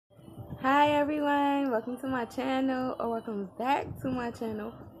Hi everyone, welcome to my channel or welcome back to my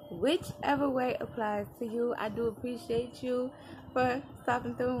channel. Whichever way applies to you. I do appreciate you for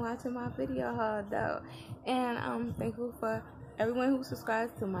stopping through and watching my video haul though. And I'm thankful for everyone who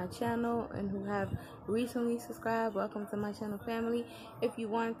subscribes to my channel and who have recently subscribed. Welcome to my channel family. If you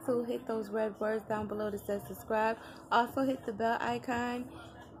want to, hit those red words down below that says subscribe. Also hit the bell icon.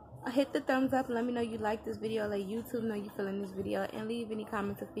 Hit the thumbs up and let me know you like this video, let YouTube know you feeling this video, and leave any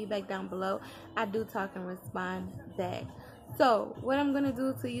comments or feedback down below. I do talk and respond back. So what I'm gonna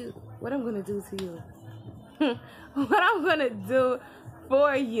do for you what I'm gonna do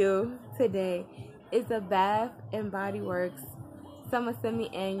for you today is a Bath and Body Works summer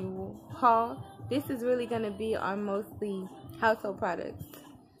semi-annual haul. This is really gonna be on mostly household products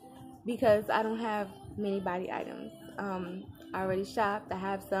because I don't have many body items. I already shopped. I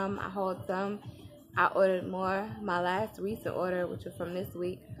have some. I hauled some. I ordered more. My last recent order, which was from this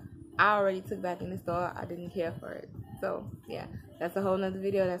week, I already took back in the store. I didn't care for it. So yeah, that's a whole nother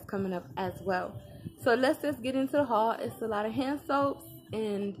video that's coming up as well. So let's just get into the haul. It's a lot of hand soaps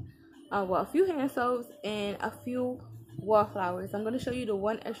and a few hand soaps and a few Wallflowers. I'm going to show you the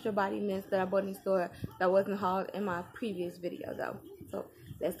one extra body mist that I bought in the store that wasn't hauled in my previous video though. So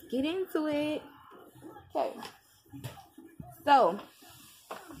let's get into it. Okay. So,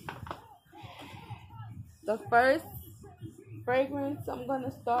 the first fragrance I'm going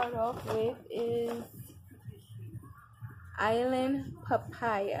to start off with is Island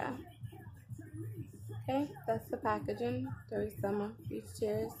Papaya. Okay, that's the packaging. Dirty Summer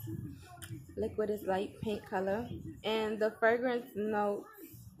features. Liquid is light pink color. And the fragrance notes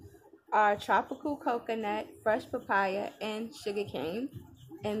are tropical coconut, fresh papaya, and sugarcane.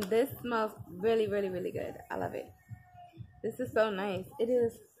 And this smells really, really, really good. I love it. This is so nice. It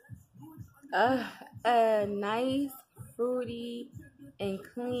is a nice, fruity, and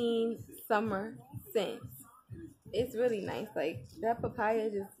clean summer scent. It's really nice. Like, that papaya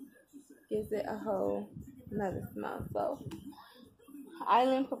just gives it a whole another smell. So,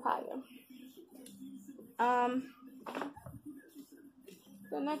 Island Papaya.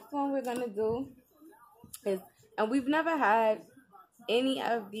 The next one we're going to do is, and we've never had any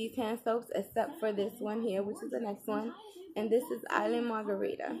of these hand soaps except for this one here, which is the next one. And this is Island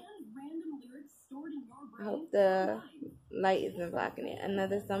Margarita. I hope the light isn't blocking it.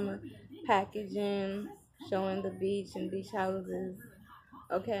 Another summer packaging showing the beach and beach houses.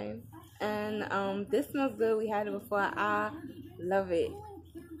 Okay. And this smells good. We had it before. I love it.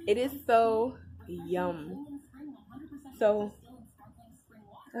 It is so yum. So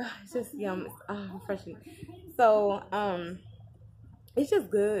it's just yum. It's refreshing. So it's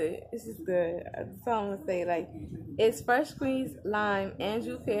just good. It's just good. That's all I'm gonna say. Like, it's fresh squeezed lime,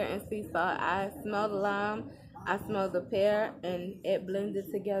 Anjou pear, and sea salt. I smell the lime, I smell the pear, and it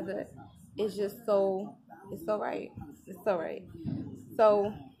blended together. It's just so, it's so right. It's so right.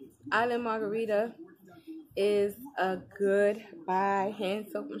 So, Island Margarita is a good buy. Hand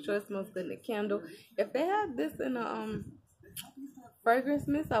soap. I'm sure it smells good in a candle. If they have this in a fragrance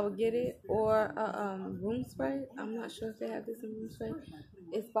mist, I would get it, or a room spray. I'm not sure if they have this in room spray.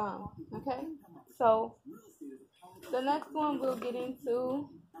 It's bomb. Okay, so the next one we'll get into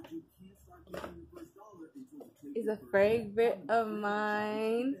is a favorite of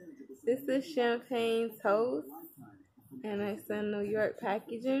mine. This is Champagne Toast, and it's in New York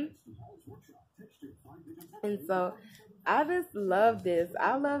packaging. And so I just love this.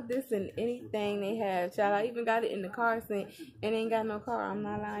 I love this in anything they have. Child, I even got it in the car scent. And ain't got no car. I'm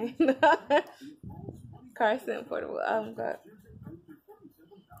not lying. Car scent portable. God.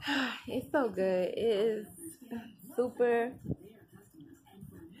 It's so good. It is super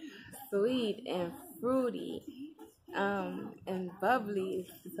sweet and fruity. And bubbly.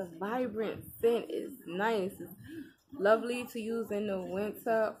 It's a vibrant scent. It's nice. It's lovely to use in the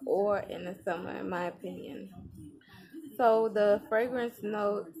winter or in the summer, in my opinion. So the fragrance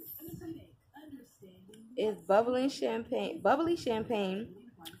notes is bubbly champagne,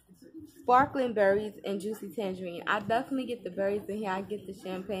 sparkling berries, and juicy tangerine. I definitely get the berries in here. I get the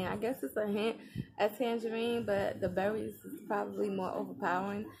champagne. I guess it's a hint at tangerine, but the berries is probably more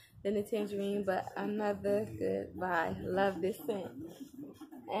overpowering than the tangerine. But another good buy. Love this scent.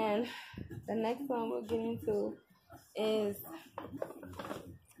 And the next one we'll get into is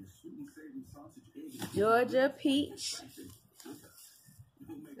Georgia Peach.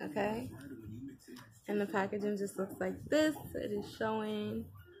 Okay, and the packaging just looks like this. It is showing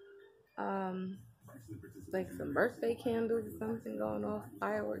like some birthday candles or something going off,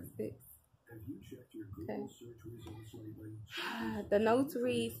 fireworks sticks. Okay. The notes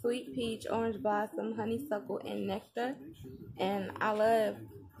read sweet peach, orange blossom, honeysuckle, and nectar. And I love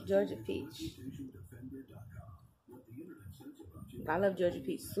Georgia peach. I love Georgia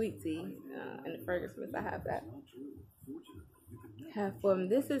peach sweet tea. In the Ferguson's, I have that. Have for them.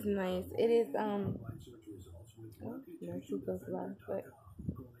 This is nice. It is oh, no, too close to life, but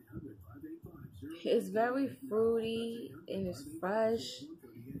it's very fruity and it's fresh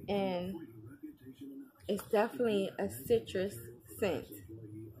and it's definitely a citrus scent.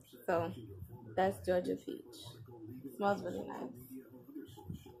 So that's Georgia peach. Smells really nice.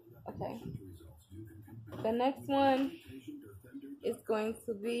 Okay. The next one is going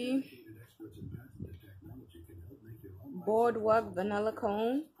to be Boardwalk Vanilla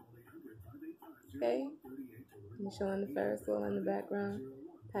Cone. Okay. I'm showing the Ferris wheel in the background.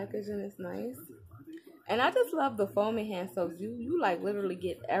 Packaging is nice. And I just love the foaming hand soaps. You like literally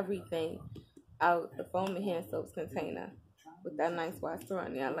get everything out the foaming hand soaps container with that nice white straw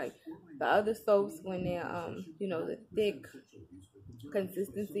in there. Like the other soaps when they're you know, the thick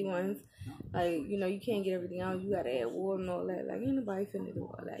consistency ones, like, you know, you can't get everything out. You gotta add water and all that. Like, ain't nobody finna do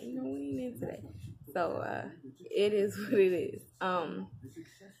all that. You know, we ain't into that. So it is what it is.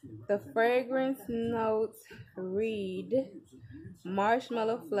 The fragrance notes read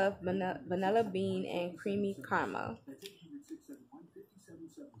marshmallow fluff, vanilla bean, and creamy caramel.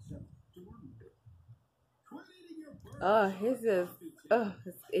 Oh, it's just, oh,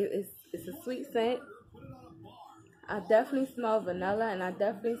 it's a sweet scent. I definitely smell vanilla and I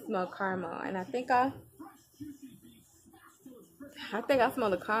definitely smell caramel. And I think I smell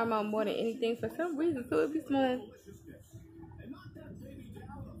the caramel more than anything for some reason. So it be smelling,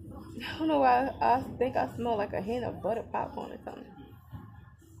 I don't know why, I think I smell like a hint of butter popcorn or something.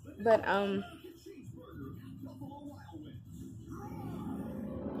 But I'm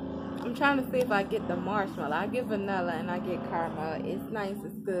trying to see if I get the marshmallow. I get vanilla and I get caramel. It's nice,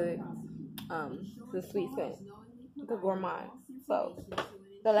 it's good. The sweet scent, the gourmand. So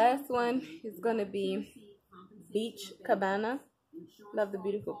the last one is gonna be Beach Cabana. Love the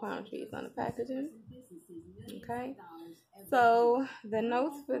beautiful palm trees on the packaging. Okay. So the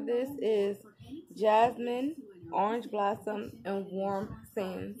notes for this is jasmine, orange blossom, and warm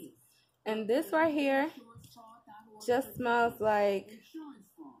sands. And this right here just smells like,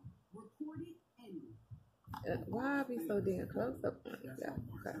 why I be so damn close up on it? Yeah,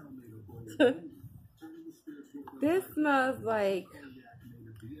 okay. This smells like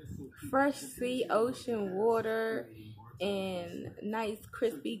fresh sea ocean water and nice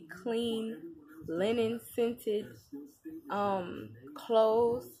crispy clean linen scented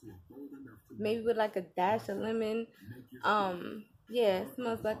clothes, maybe with like a dash of lemon. Yeah, it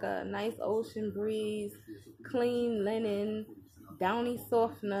smells like a nice ocean breeze, clean linen, downy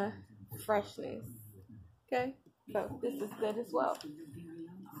softener, freshness. Okay, so this is good as well.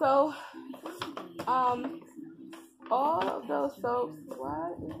 So all of those soaps,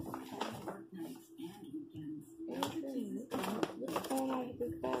 what? What's going on with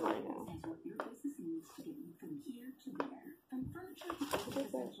this bag right now?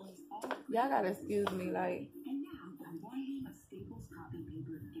 Y'all gotta excuse me, like,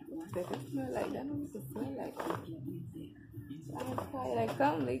 does it smell like that? Don't even smell like that. I'm probably like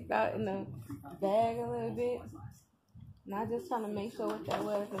something leaked out in the bag a little bit. And I just trying to make sure what that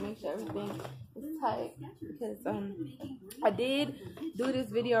was and make sure everything is tight. Because I did do this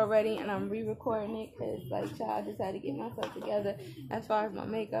video already and I'm re-recording it because, like, child, I just had to get myself together as far as my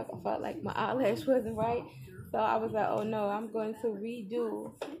makeup. I felt like my eyelash wasn't right. So I was like, oh no, I'm going to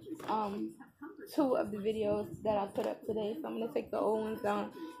redo 2 of the videos that I put up today. So I'm going to take the old ones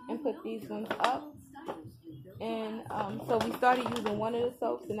down and put these ones up. And so we started using one of the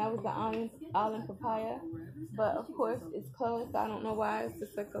soaps, and that was the Island Papaya. But of course, it's closed. So I don't know why. It's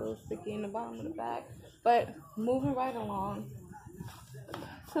just like a little sticky in the bottom of the bag. But moving right along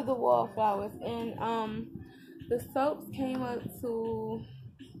to the Wallflowers. And the soaps came up to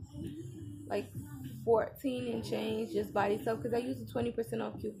like 14 and change just body soap because I used a 20%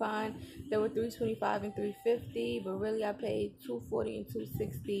 off coupon. There were $3.25 and $3.50, but really I paid $2.40 and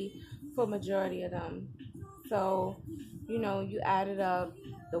 $2.60 for majority of them. So, you know, you added up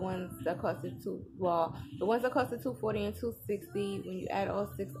the ones that costed the ones that costed $2.40 and $2.60. When you add all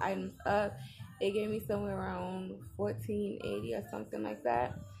 6 items up, it gave me somewhere around $14.80 or something like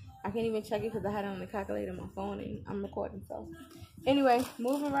that. I can't even check it because I had it on the calculator on my phone and I'm recording. So anyway,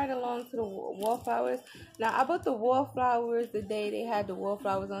 moving right along to the Wallflowers. Now, I bought the Wallflowers the day they had the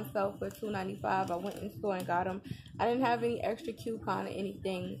Wallflowers on sale for $2.95. I went in store and got them. I didn't have any extra coupon or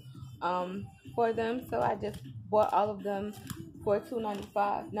anything for them, so I just bought all of them for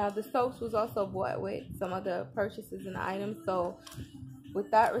 $2.95. Now, the soaps was also bought with some other purchases and items. So with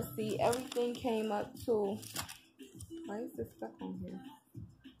that receipt, everything came up to, why is this stuck on here?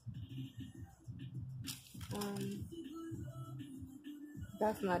 Um,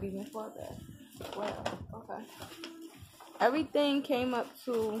 that's not even for that. Well, okay. Everything came up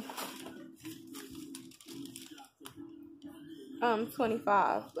to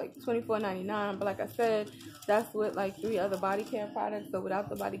 25, like $24.99. But like I said, that's with like 3 other body care products. So without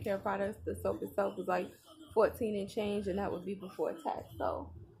the body care products, the soap itself was like 14 and change, and that would be before tax.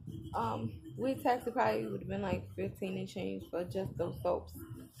 So with tax, it probably would have been like 15 and change for just those soaps.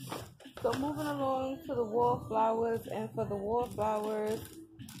 So moving along to the Wallflowers, and for the Wallflowers,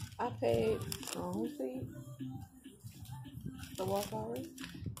 I paid. Let's see, the Wallflowers.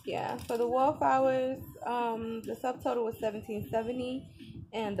 Yeah, for the Wallflowers, the subtotal was $17.70,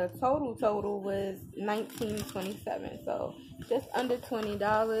 and the total was $19.27. So just under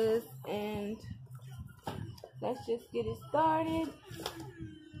 $20, and let's just get it started.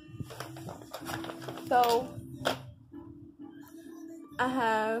 So I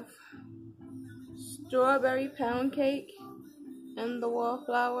have strawberry pound cake and the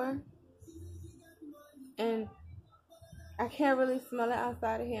Wallflower, and I can't really smell it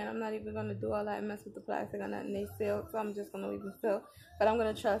outside of here, and I'm not even going to do all that and mess with the plastic or nothing. They sealed, so I'm just going to leave them sealed. But I'm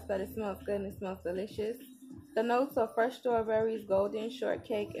going to trust that it smells good and it smells delicious. The notes are fresh strawberries, golden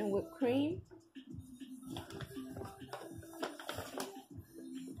shortcake, and whipped cream.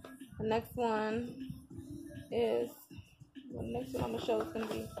 The next one is, the next one I'm going to show is going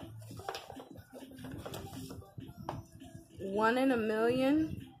to be One in a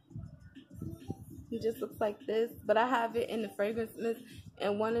Million. It just looks like this, but I have it in the fragrance mist,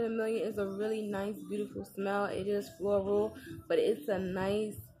 and One in a Million is a really nice, beautiful smell. It is floral, but it's a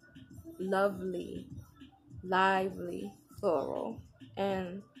nice, lovely, lively floral.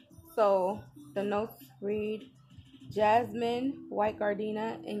 And so the notes read jasmine, white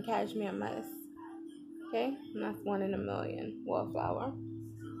gardenia, and cashmere musk. Okay, and that's One in a Million Wallflower.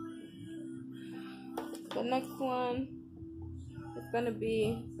 The next one is gonna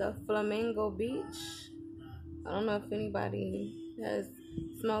be the Flamingo Beach. I don't know if anybody has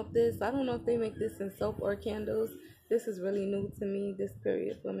smelled this. I don't know if they make this in soap or candles. This is really new to me, this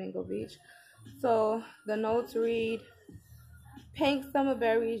period, Flamingo Beach. So the notes read pink summer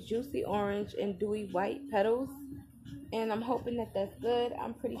berries, juicy orange, and dewy white petals. And I'm hoping that that's good.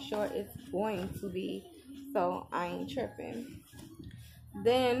 I'm pretty sure it's going to be, so I ain't tripping.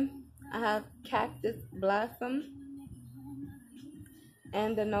 Then I have cactus blossom,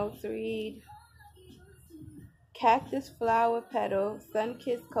 and the notes read cactus flower petal,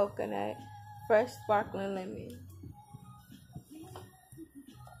 sun-kissed coconut, fresh sparkling lemon.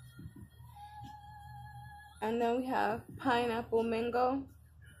 And then we have pineapple mango,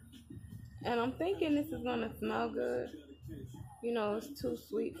 and I'm thinking this is gonna smell good. You know, it's 2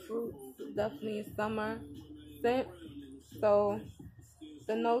 sweet fruits, definitely a summer scent. So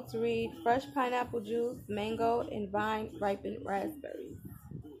the notes read fresh pineapple juice, mango, and vine ripened raspberries.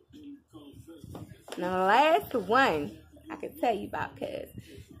 Now the last one I can tell you about, because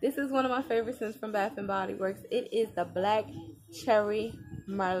this is one of my favorite scents from Bath & Body Works. It is the Black Cherry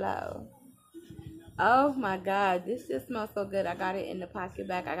Merlot. Oh my God, this just smells so good. I got it in the pocket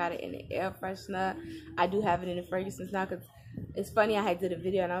bag. I got it in the air freshener. I do have it in the fragrance mist now, because it's funny, I had did a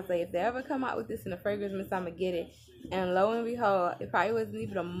video and I was like, if they ever come out with this in the fragrance mist, I'm going to get it. And lo and behold, it probably wasn't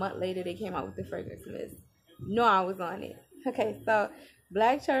even a month later they came out with the fragrance mist. No, I was on it. Okay, so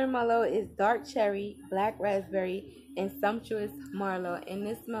Black Cherry Merlot is dark cherry, black raspberry, and sumptuous Merlot. And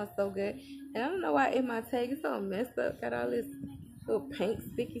this smells so good. And I don't know why in my tag it's so messed up. Got all this little pink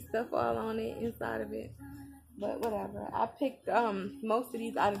sticky stuff all on it inside of it. But whatever. I picked most of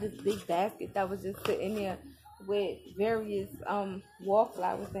these out of this big basket that was just sitting there with various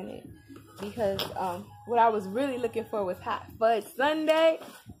wallflowers in it, because what I was really looking for was hot fudge sundae,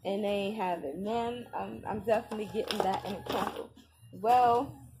 and they ain't have it. Man, I'm definitely getting that in a candle.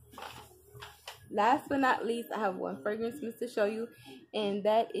 Well, last but not least, I have one fragrance mist to show you, and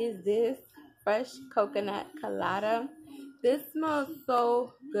that is this fresh coconut colada. This smells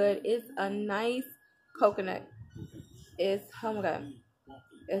so good. It's a nice coconut. It's, oh my God,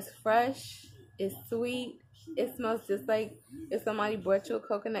 it's fresh, it's sweet. It smells just like if somebody brought you a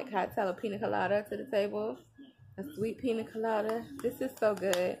coconut cocktail or pina colada to the table. A sweet pina colada. This is so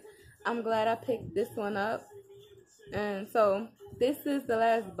good. I'm glad I picked this one up. And so this is the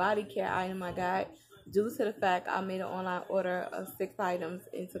last body care item I got, due to the fact I made an online order of 6 items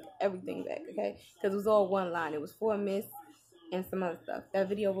and took everything back, okay? Because it was all one line. It was 4 mists and some other stuff. That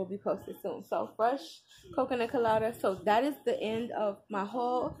video will be posted soon. So fresh coconut colada. So that is the end of my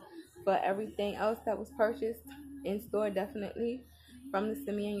haul. But everything else that was purchased in store, definitely from the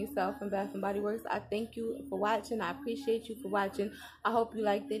Simeon yourself and Bath & Body Works. I thank you for watching. I appreciate you for watching. I hope you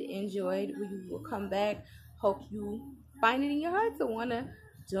liked it, enjoyed. We will come back hope you find it in your heart to want to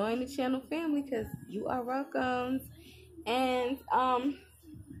join the channel family, because you are welcome. And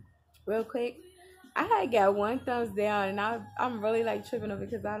real quick, I had got one thumbs down, and I'm really like tripping over it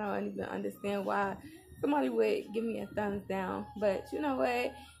because I don't even understand why somebody would give me a thumbs down. But you know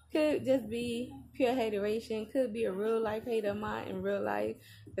what? Could just be pure hateration. Could be a real life hate of mine in real life,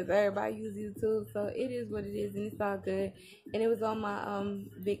 because everybody uses YouTube. So it is what it is, and it's all good. And it was on my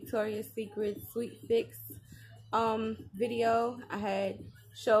Victoria's Secret Sweet Fix video. I had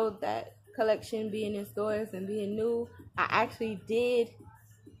showed that collection being in stores and being new. I actually did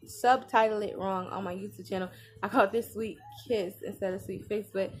subtitle it wrong on my YouTube channel. I called this Sweet Kiss instead of Sweet Fix,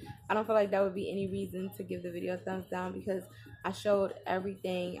 but I don't feel like that would be any reason to give the video a thumbs down, because I showed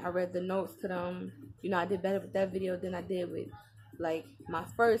everything. I read the notes to them. You know, I did better with that video than I did with like my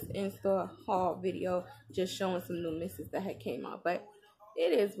first in-store haul video, just showing some new misses that had came out. But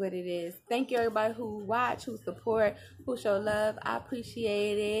it is what it is. Thank you everybody who watch, who support, who show love. I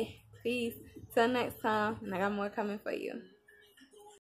appreciate it. Peace. Till next time, and I got more coming for you.